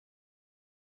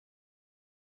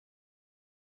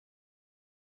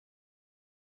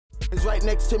It's right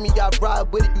next to me, I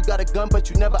ride with it. You got a gun, but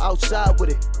you never outside with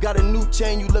it. Got a new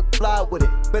chain, you look fly with it.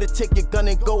 Better take your gun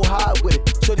and go hide with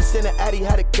it. Shorty sent an addy,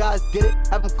 how the guys get it.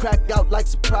 Have them cracked out like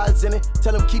surprise in it.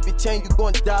 Tell them keep your chain, you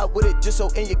gon' die with it. Just so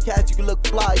in your cash you can look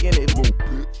fly in it.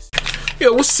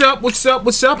 Yo, what's up? What's up?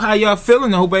 What's up? How y'all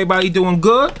feeling? I hope everybody doing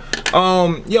good.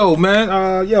 Yo, man,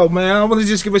 I want to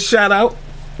just give a shout out.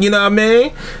 You know what I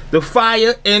mean? The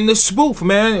Fire and the Spoof,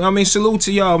 man. I mean, salute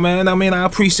to y'all, man. I mean, I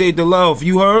appreciate the love.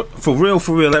 You heard? For real,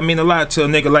 for real. That mean a lot to a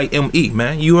nigga like M.E.,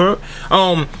 man. You heard?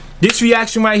 This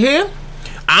reaction right here,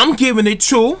 I'm giving it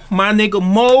to my nigga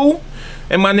Mo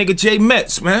and my nigga J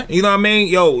Metz, man. You know what I mean?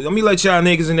 Yo, let me let y'all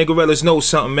niggas and niggarellas know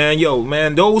something, man. Yo,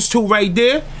 man, those two right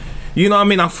there, you know what I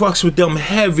mean? I fucks with them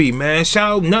heavy, man.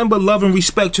 Shout out, nothing but love and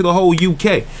respect to the whole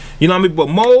UK. You know what I mean? But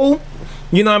Mo,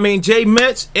 you know what I mean, J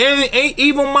Metz, and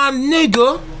even my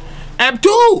nigga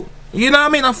Abdul. You know what I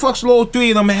mean? I fucks with all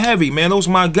three of them heavy, man. Those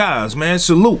my guys, man.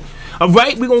 Salute.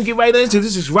 Alright, we're gonna get right into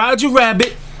this. This is Roger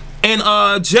Rabbit and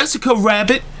Jessica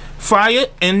Rabbit, Fire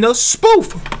and the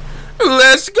Spoof.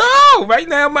 Let's go! Right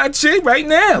now, my chick, right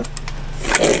now.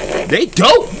 They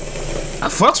dope. I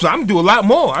fucks with them. I'm gonna do a lot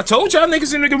more. I told y'all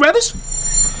niggas and niggarellas.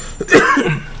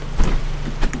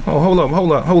 Oh, hold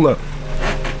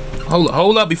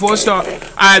up before I start.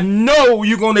 I know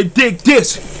you're gonna dig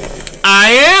this. I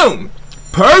am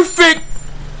perfect.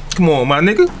 Come on, my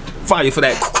nigga. Fire for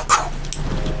that.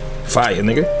 Fire,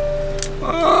 nigga.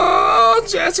 Oh,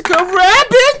 Jessica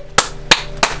Rabbit.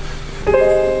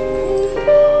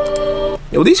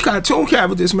 Yo, these cartoon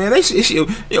characters, man,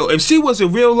 yo, if she was a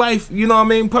real life, you know what I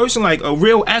mean, person, like a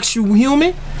real actual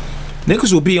human,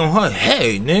 niggas will be on her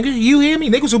head, nigga. You hear me?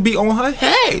 Niggas will be on her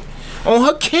head, on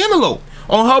her cantaloupe,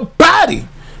 on her body,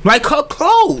 like her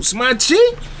clothes, my G.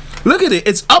 Look at it,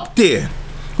 it's up there.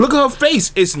 Look at her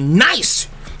face, it's nice.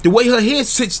 The way her hair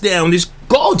sits down is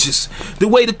gorgeous. The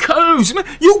way the curves,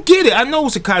 you get it. I know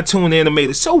it's a cartoon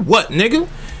animated, so what, nigga?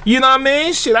 You know what I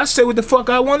mean? Shit, I say what the fuck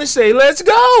I want to say. Let's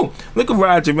go. Look at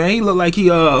Roger, man. He look like he, you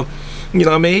know what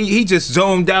I mean? He just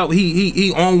zoned out.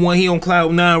 He on one. He on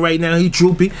cloud 9 right now. He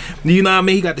droopy. You know what I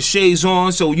mean? He got the shades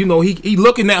on, so you know he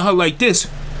looking at her like this.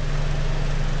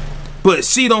 But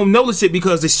she don't notice it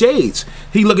because the shades.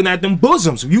 He looking at them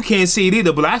bosoms. You can't see it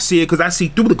either, but I see it because I see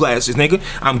through the glasses, nigga.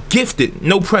 I'm gifted.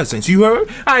 No presents. You heard?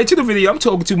 All right, to the video. I'm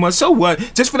talking too much. So what?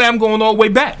 Just for that, I'm going all the way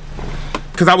back.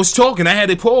 Because I was talking. I had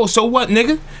it paused. So what,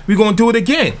 nigga? We going to do it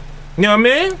again. You know what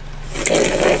I mean?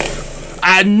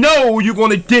 I know you're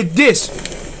going to dig this.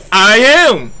 I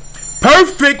am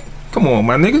perfect. Come on,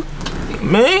 my nigga.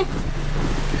 Man.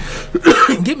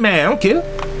 Get mad. I don't care.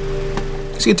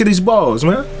 Let's get to these balls,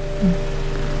 man.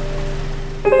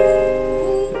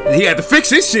 He had to fix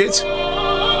his shit.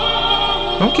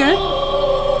 Okay.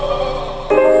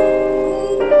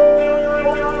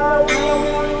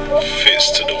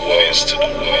 Fist to the waist, to the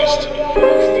waist, to the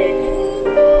waist.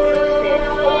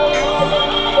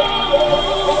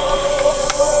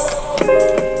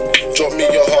 Drop me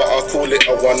your heart, I'll call it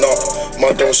a one-up.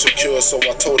 My don't secure, so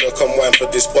I told her come wine for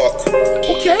this buck.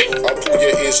 Okay. I pull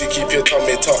your ears, you keep your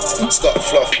tummy tucked. Start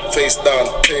fluff, face down,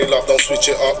 tail up, don't switch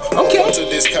it up. Okay. Hold on to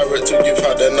this carrot till you've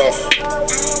had enough.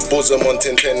 Bosom on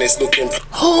 1010 is looking.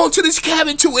 Hold on to this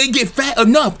carrot till it get fat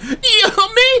enough. You know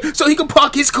what I mean? So he can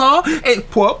park his car and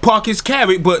park his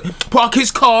carrot, but park his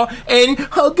car in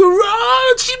her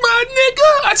garage, my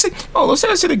nigga. I said, oh, let's say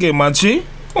that shit again, my G.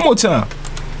 One more time.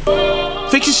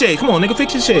 Fix your shades. Come on, nigga,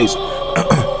 fix your shades.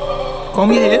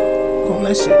 Comb your hair. Comb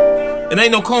that shit. It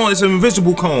ain't no comb, it's an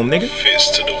invisible comb, nigga.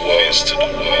 Fist to the waist, to the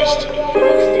waist, to the waist.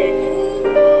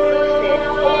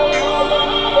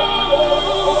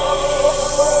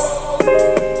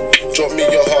 Drop me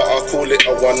your heart, I'll call it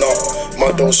a one-up.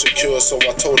 My don't secure, so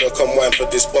I told her come wine for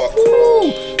this buck.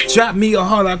 Ooh. Drop me a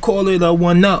heart, I call it a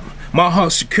one-up. My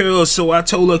heart secure, so I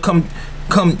told her come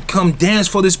dance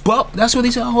for this buck. That's what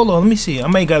he said. Hold on, let me see. I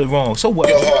may got it wrong. So what?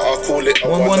 Your heart, I'll call it a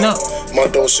one-up. My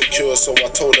door secure, so I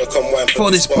told her come wine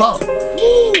for this buck.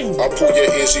 I pull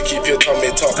your ears, you keep your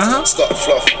tummy tucked. Start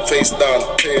fluff, face down,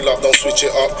 tail up, don't switch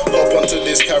it up. Hop onto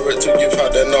this carrot till you've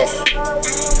had enough.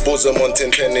 Bosom on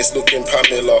 1010 is looking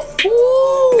Pamela.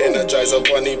 Energizer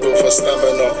bunny built for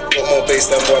stamina. Got more bass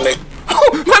than one.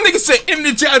 Oh, my nigga said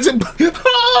Energizer.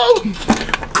 Oh.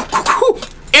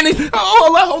 And it,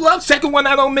 hold up. Second one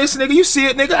I don't miss, nigga. You see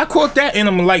it, nigga. I caught that and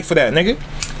I'm light for that, nigga.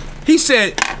 He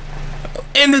said,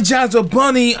 Energizer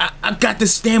Bunny, I got the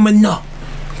stamina.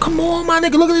 Come on, my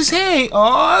nigga. Look at his hand.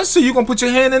 Oh, so you gonna put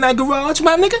your hand in that garage,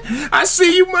 my nigga? I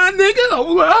see you, my nigga.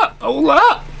 Hold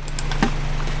up.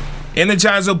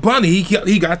 Energizer Bunny,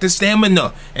 he got the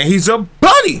stamina. And he's a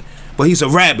bunny. but he's a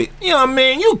rabbit. You know what I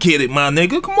mean? You get it, my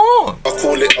nigga. Come on. I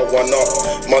call it a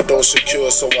one-up. My dough secure,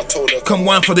 so I told her, come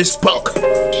one for this buck.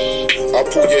 I'll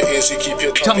pull your ears, you keep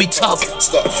your tummy tuck.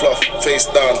 Start fluff, face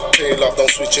down, tail up,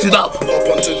 don't switch it up. Hop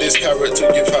onto this carrot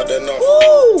till you've had enough.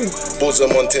 Woo!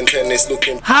 Bosom on tennis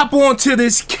looking. Hop onto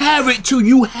this carrot till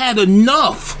you had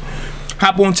enough.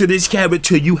 Hop onto this carrot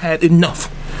till you had enough.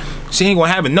 She ain't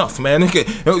gonna have enough, man.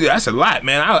 That's a lot,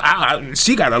 man.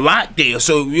 She got a lot there,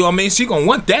 so you know what I mean. She gonna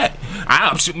want that.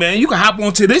 Man, you can hop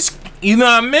onto this. You know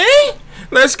what I mean?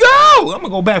 Let's go. I'm gonna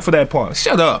go back for that part.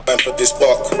 Shut up. For this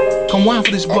buck. Come on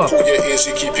for this buck. Pull your ears,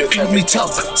 you keep your tummy tuck.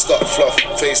 Start fluff,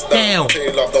 face down,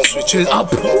 tail up, don't switch it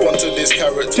up. Hop onto this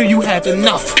carrot till you had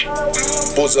enough.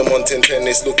 Bosom on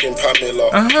tennis looking Pamela.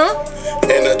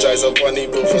 Energizer bunny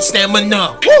built for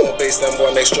stamina. More bass than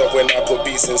one extra when I put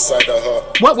beats inside of her.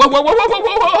 What? Hold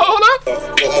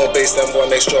on. Got more bass than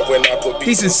one extra when I put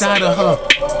beats inside of her.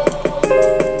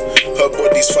 Her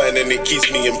body's fine and it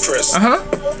keeps me impressed.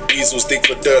 Weasels dig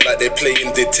for dirt like they're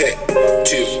playing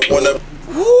detective.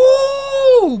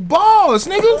 Woo! Balls,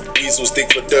 nigga. Weasels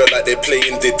dig for dirt like they're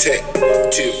playing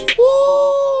detective.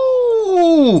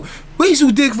 Woo!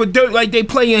 Weasels dig for dirt like they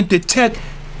playing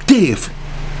detective.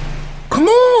 Come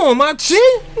on, my G.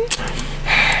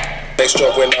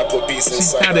 Extra when I put beats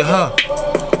inside of her.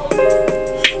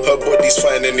 Her body's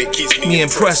fine and it keeps me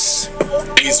impressed.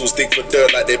 Weasels dig for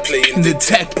dirt like they're playing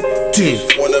detective.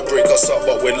 Wanna break us up,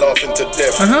 but we're laughing to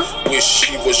death. Wish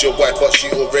she was your wife, but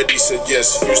she already said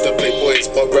yes. Used to play boys,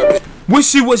 but rabbit. Wish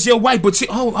she was your wife, but she.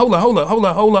 Hold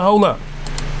up.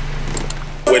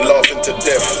 We're laughing to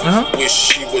death. Wish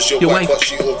she was your wife, but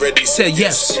she already said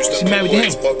yes. She married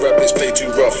him. But rabbits play too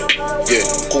rough. Yeah,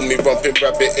 call me rumpin'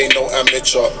 rabbit, ain't no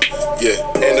amateur. Yeah,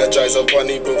 Energizer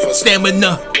bunny built for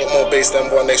stamina. Got more bass than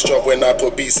one extra when I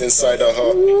put beats inside of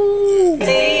her.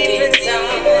 Deep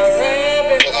inside my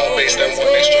rabbit got more bass than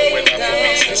one extra when I put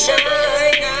beats inside of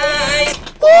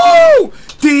her. Woo!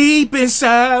 Deep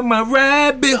inside my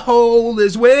rabbit hole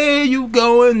is where you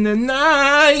going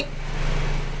tonight.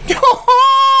 Yo!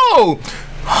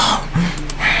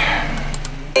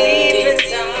 Deep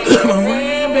inside my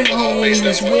rabbit hole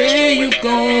is where you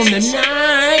going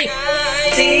tonight.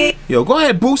 Yo, go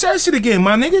ahead, boost that shit again,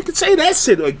 my nigga. You can say that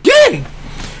shit again.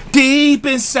 Deep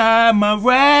inside my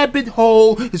rabbit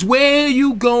hole is where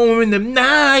you going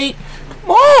tonight.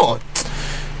 Come on.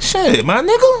 Shit, my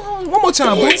nigga. One more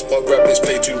time, boy. But rabbits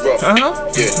play too rough.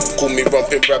 Yeah, call me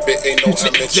rumpin' rabbit, ain't no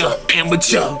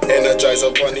amateur.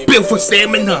 Energizer bunny built for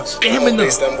stamina.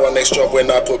 Bass than one extra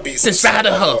when I put beats inside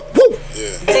of her. Woo!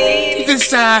 Deep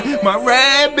inside my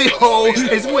rabbit hole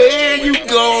is where you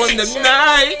going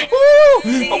tonight. Woo!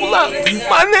 Hold up,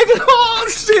 my nigga. Oh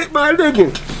shit, my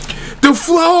nigga. The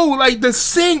flow, like the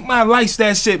sync, my likes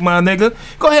that shit, my nigga.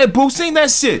 Go ahead, boo, sing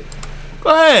that shit. Go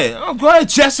ahead. Oh, go ahead,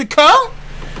 Jessica.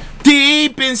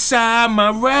 Deep inside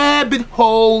my rabbit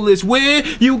hole is where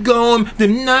you going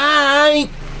tonight.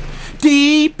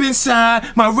 Deep inside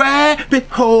my rabbit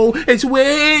hole is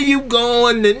where you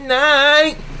going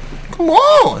tonight. Come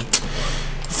on.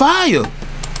 Fire.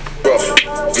 Rough.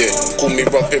 Yeah, call me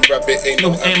rumpin' rabbit, ain't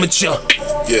no amateur.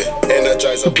 Yeah,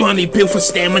 Energizer bunny built for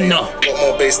stamina. Got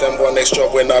more bass than one extra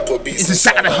when I put beats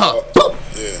inside of her.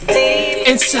 Deep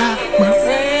inside my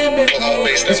rabbit hole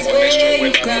is where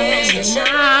you going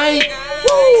tonight.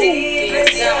 Deep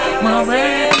inside my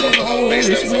rabbit hole is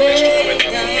where you going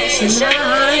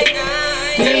tonight.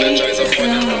 Energizer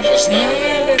bunny built for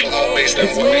stamina. Bass than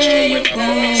one extra when I put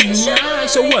beats inside.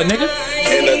 So what, nigga?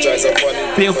 Energizer bunny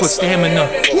built for stamina.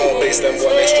 Got more bass than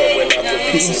one extra when I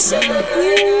put beats inside.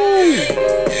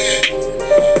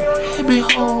 Rabbit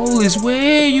hole is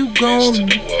where you going.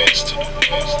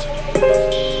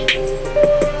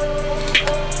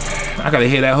 I gotta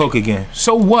hear that hook again.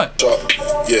 So what?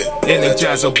 Yeah.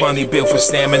 Energizer bunny built for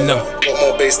stamina. Got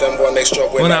more bass than one extra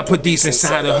when I put these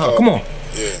inside of her. Come on.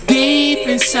 Yeah. Deep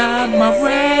inside my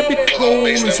rabbit hole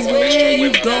is where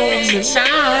you going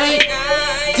tonight.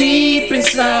 Deep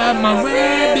inside my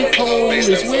rabbit hole is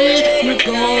where you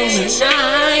going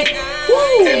tonight.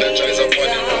 Woo!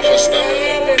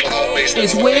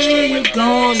 It's where you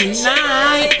going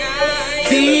tonight.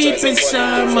 Deep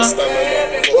inside my.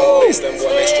 Woo!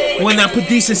 When I put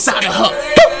these inside of her.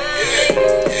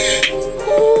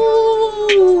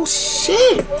 Ooh,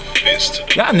 shit.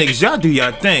 Y'all niggas, y'all do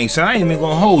y'all thing, so I ain't even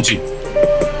gonna hold you.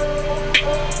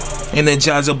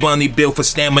 Energizer bunny built for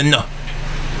stamina.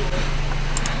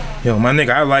 Yo, my nigga,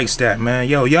 I likes that, man.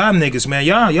 Yo, y'all niggas, man,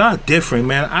 y'all different,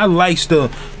 man. I likes the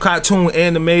cartoon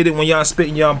animated when y'all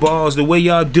spitting y'all balls, the way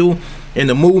y'all do, and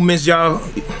the movements y'all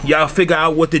figure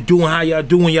out what to do and how y'all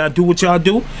do when y'all do what y'all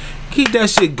do. Keep that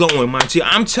shit going, my G.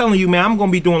 I'm telling you, man, I'm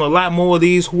gonna be doing a lot more of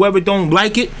these. Whoever don't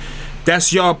like it,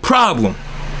 that's your problem.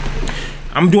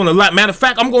 I'm doing a lot. Matter of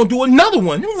fact, I'm gonna do another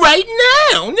one right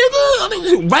now,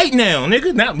 nigga. Right now,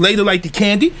 nigga. Not later like the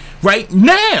candy. Right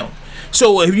now.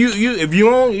 So if you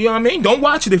don't, you know what I mean? Don't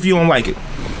watch it if you don't like it.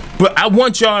 But I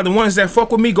want y'all, the ones that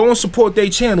fuck with me, go and support their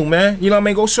channel, man. You know what I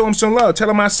mean? Go show them some love. Tell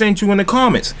them I sent you in the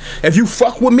comments. If you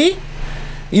fuck with me,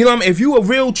 you know what I mean? If you a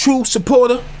real true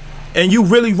supporter and you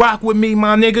really rock with me,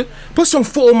 my nigga, put some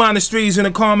 4 -3s in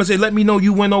the comments and let me know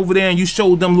you went over there and you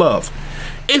showed them love.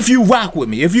 If you rock with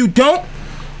me. If you don't,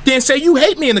 then say you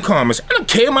hate me in the comments. I don't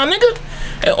care, my nigga.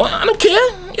 I don't care.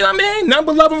 You know what I mean? Nothing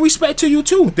but love and respect to you,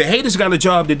 too. The haters got a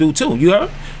job to do, too. You heard?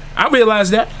 I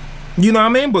realize that. You know what I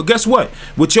mean? But guess what?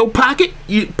 With your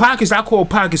pockets, I call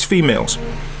pockets females.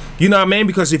 You know what I mean?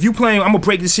 Because if you playing, I'm going to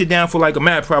break this shit down for like a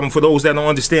mad problem for those that don't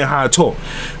understand how I talk.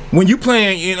 When you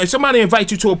playing, you know, somebody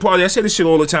invite you to a party, I say this shit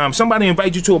all the time. Somebody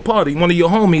invite you to a party, one of your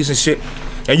homies and shit,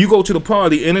 and you go to the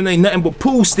party and it ain't nothing but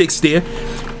pool sticks there.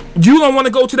 You don't want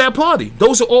to go to that party.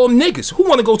 Those are all niggas. Who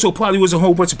want to go to a party with a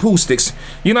whole bunch of pool sticks?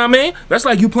 You know what I mean? That's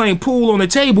like you playing pool on the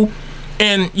table,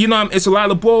 and you know it's a lot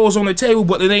of balls on the table,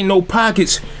 but it ain't no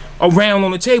pockets around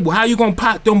on the table. How you gonna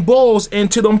pop them balls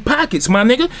into them pockets, my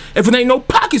nigga? If it ain't no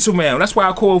pockets around. That's why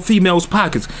I call females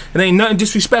pockets. It ain't nothing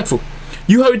disrespectful.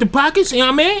 You heard the pockets, you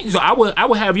know what I mean? So I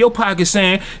would have your pockets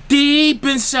saying, deep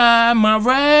inside my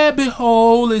rabbit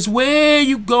hole is where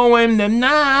you going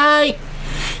tonight.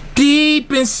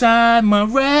 Deep inside my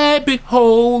rabbit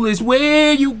hole is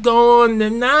where you going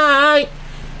tonight.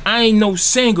 I ain't no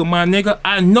singer, my nigga.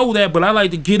 I know that, but I like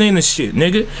to get into shit,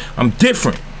 nigga. I'm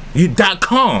different.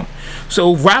 You.com.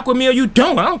 So rock with me or you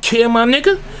don't. I don't care, my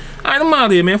nigga. Alright, I'm out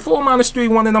of here, man. 4 -3,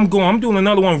 one, and I'm going. I'm doing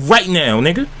another one right now,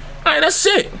 nigga. Alright, that's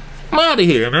it. I'm out of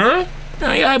here, man.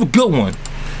 Alright, y'all have a good one.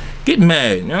 Get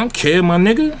mad. I don't care, my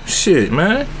nigga. Shit,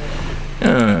 man.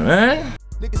 Man.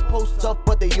 Niggas post up,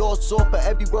 but they all soft. For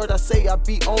every word I say, I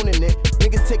be owning it.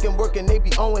 Niggas taking work and they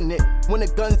be owning it. When the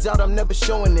gun's out, I'm never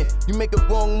showing it. You make a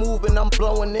wrong move and I'm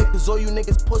blowing it. Cause all you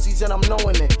niggas pussies and I'm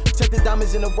knowing it. Check the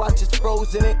diamonds in the watch, it's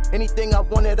frozen it. Anything I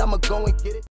wanted, I'ma go and get it.